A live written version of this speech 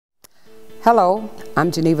Hello,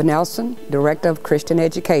 I'm Geneva Nelson, Director of Christian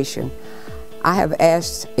Education. I have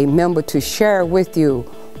asked a member to share with you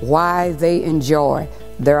why they enjoy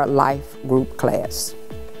their life group class.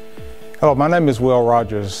 Hello, my name is Will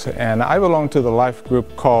Rodgers, and I belong to the life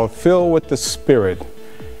group called Filled with the Spirit,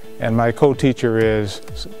 and my co-teacher is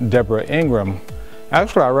Deborah Ingram.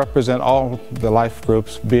 Actually, I represent all the life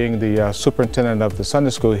groups, being the superintendent of the Sunday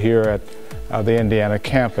school here at the Indiana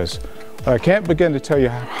campus. I can't begin to tell you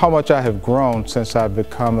how much I have grown since I've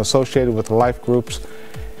become associated with life groups.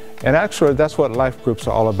 And actually, that's what life groups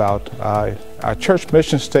are all about. Our church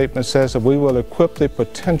mission statement says that we will equip the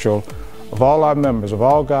potential of all our members, of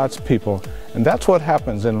all God's people. And that's what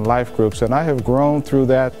happens in life groups. And I have grown through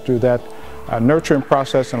that nurturing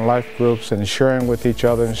process in life groups, and sharing with each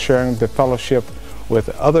other and sharing the fellowship with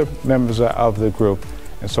other members of the group.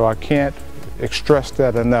 And so I can't stress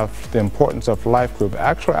that enough, the importance of life group.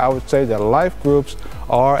 Actually, I would say that life groups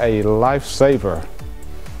are a lifesaver.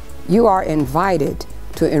 You are invited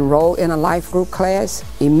to enroll in a life group class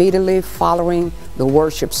immediately following the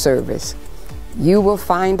worship service. You will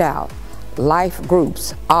find out life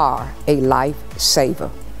groups are a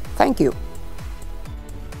lifesaver. Thank you.